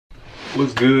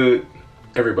What's good,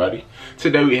 everybody?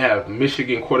 Today we have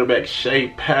Michigan quarterback Shea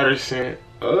Patterson.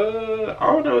 I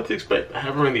don't know what to expect. I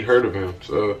haven't really heard of him,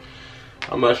 so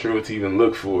I'm not sure what to even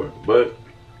look for. But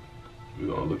we're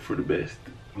gonna look for the best.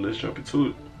 Let's jump into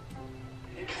it.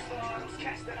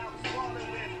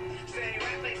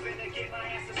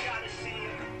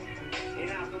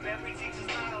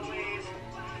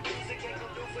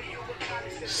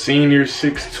 Senior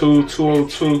 6'2",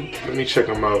 202. Let me check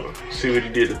him out. See what he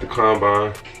did at the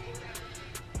combine.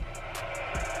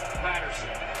 Patterson.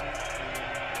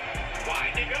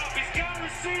 Winding up. He's got a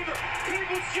receiver.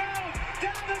 Peoples-Jones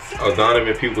down the side. Oh,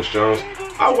 Donovan Peoples-Jones.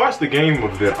 I watched the game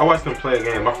of it. I watched him play a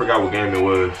game. I forgot what game it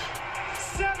was.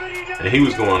 And he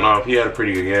was going off. He had a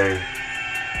pretty good game.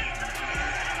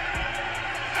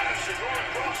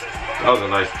 That was a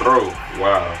nice throw.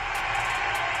 Wow.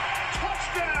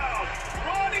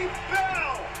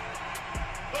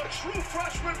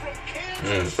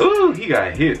 Ooh, he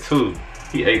got hit too.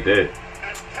 He ate that.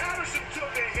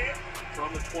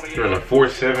 You're in a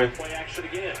 4-7.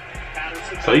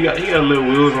 So he got little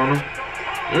wheels on him.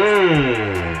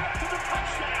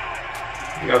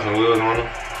 He got some wheels on him.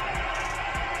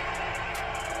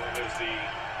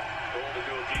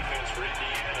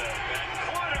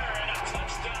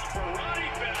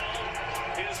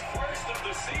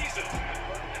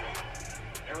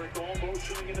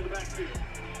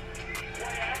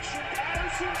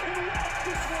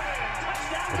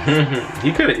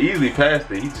 He could have easily passed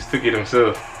it. He just took it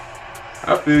himself.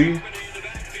 I feel you.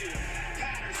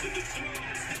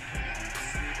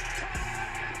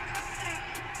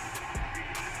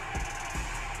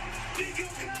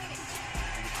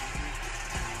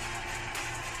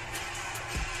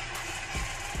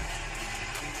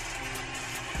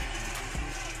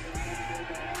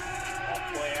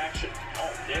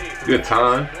 Good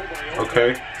time.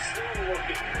 Okay.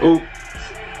 Ooh.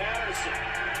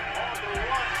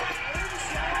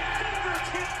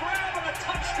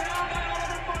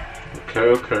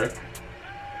 Okay.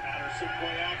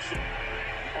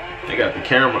 They got the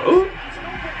camera. Ooh.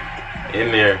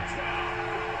 In there.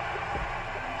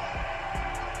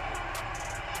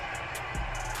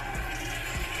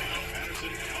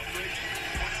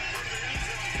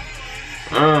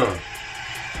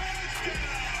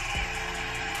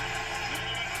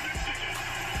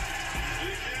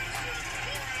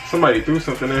 Somebody threw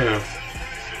something in him.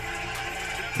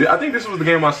 I think this was the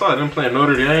game I saw them playing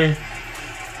Notre Dame.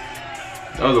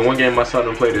 That was the one game I saw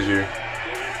them play this year.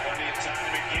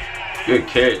 Good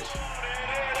catch.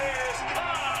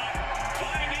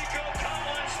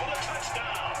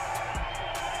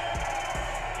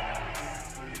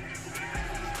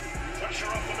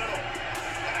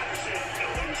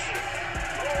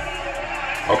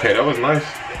 Okay, that was nice.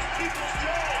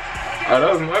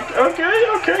 That was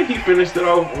okay. He finished it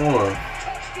off on.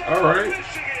 All right.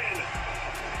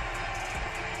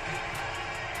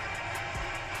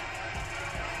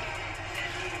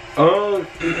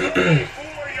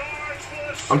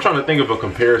 I'm trying to think of a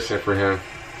comparison for him.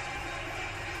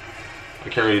 I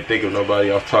can't really think of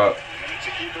nobody off top.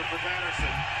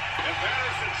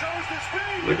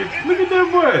 Look at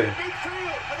that boy.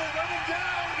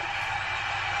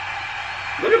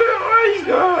 Look at that. Oh, he's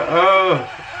got.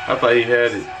 I thought he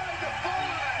had it.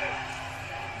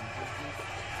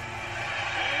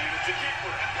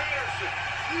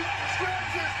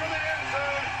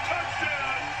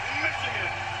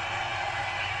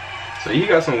 So he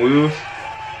got some wheels.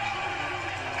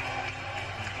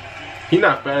 He's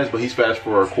not fast, but he's fast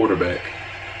for a quarterback.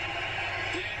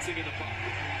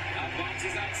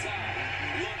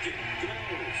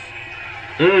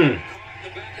 See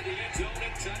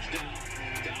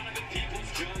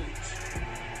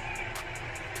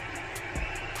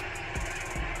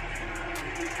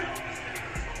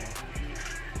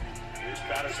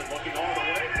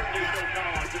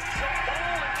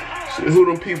who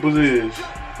them peoples is.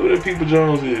 Who them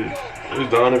Peoples-Jones is. There's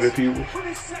Donovan Peoples.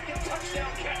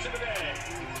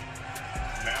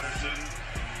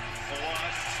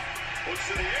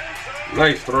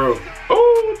 Nice throw.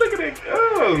 Oh, look at that.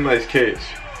 Oh, that was a nice catch.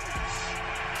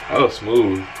 That was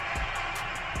smooth.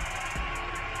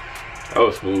 That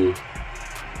was smooth.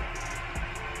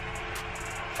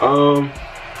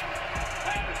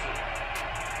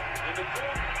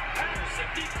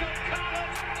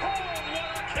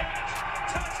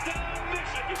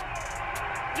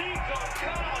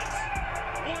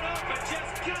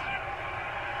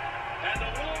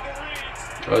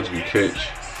 That was a good catch.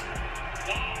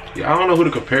 Yeah, I don't know who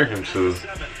to compare him to.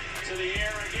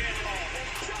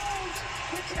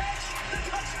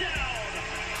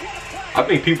 I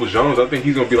think Peoples-Jones, I think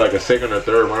he's going to be like a second or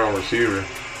third round receiver.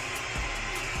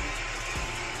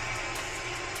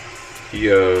 He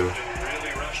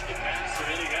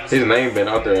his name been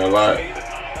out there a lot.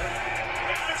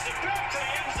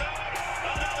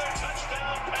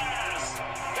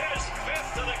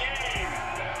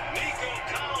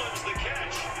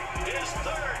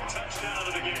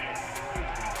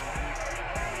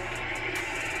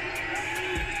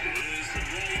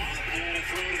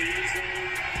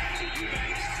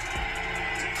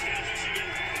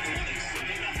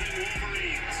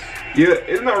 Yeah,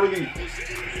 it's not really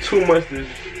too much that's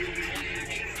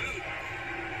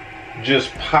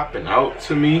just popping out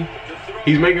to me.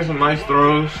 He's making some nice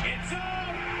throws.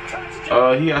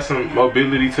 He has some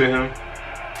mobility to him.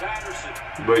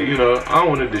 But, you know, I don't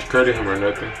want to discredit him or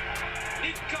nothing.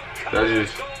 That's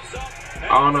just,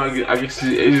 I don't know, I guess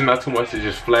it's just not too much that's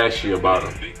just flashy about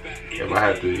him. If I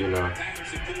had to, you know,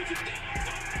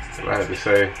 if I had to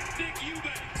say.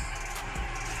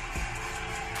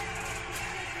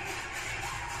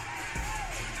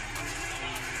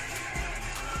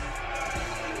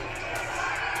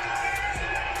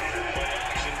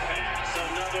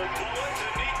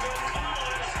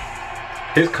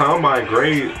 His combine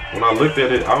grade, when I looked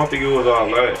at it, I don't think it was all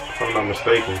that, if I'm not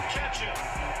mistaken.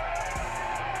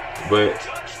 But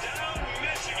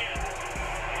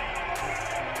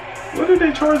what did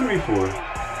they charge me for?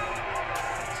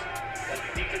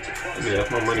 Yeah,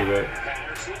 that's my money back.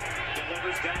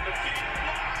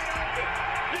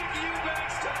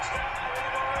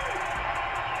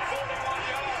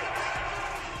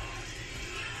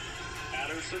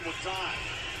 Patterson with time.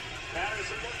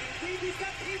 Patterson looking deep. He's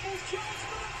got Peoples Jones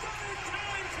for the third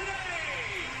time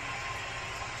today.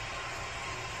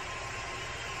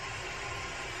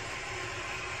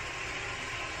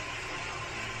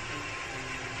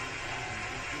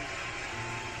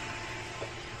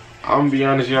 I'm gonna be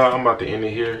honest, y'all. I'm about to end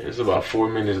it here. It's about 4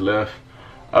 minutes left.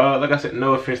 Like I said,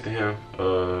 no offense to him.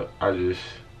 I just,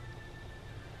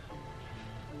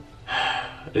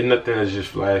 there's nothing that's just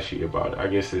flashy about it. I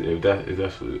guess if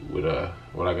that's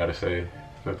what I gotta say.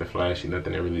 Nothing flashy,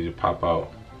 nothing that really just pop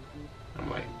out. I'm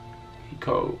like, he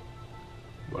cold.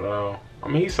 But I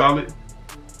mean, he's solid.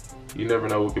 You never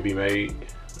know what could be made.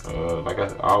 Like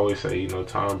I always say, you know,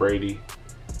 Tom Brady.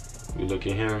 We look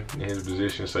at him in his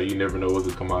position, so you never know what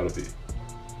could come out of it.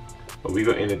 But we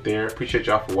gonna end it there. Appreciate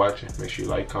y'all for watching. Make sure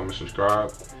you like, comment,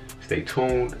 subscribe. Stay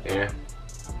tuned and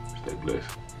stay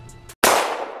blessed.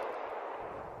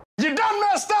 You done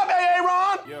messed up,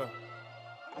 Aaron. Yeah.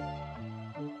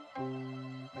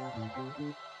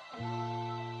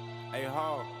 Hey,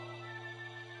 Hall.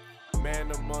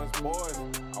 Man amongst boys,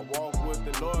 I walk with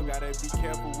the Lord. Gotta be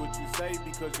careful what you say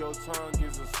because your tongue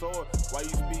is a sword. Why you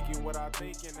speaking what I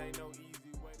think and ain't no easy.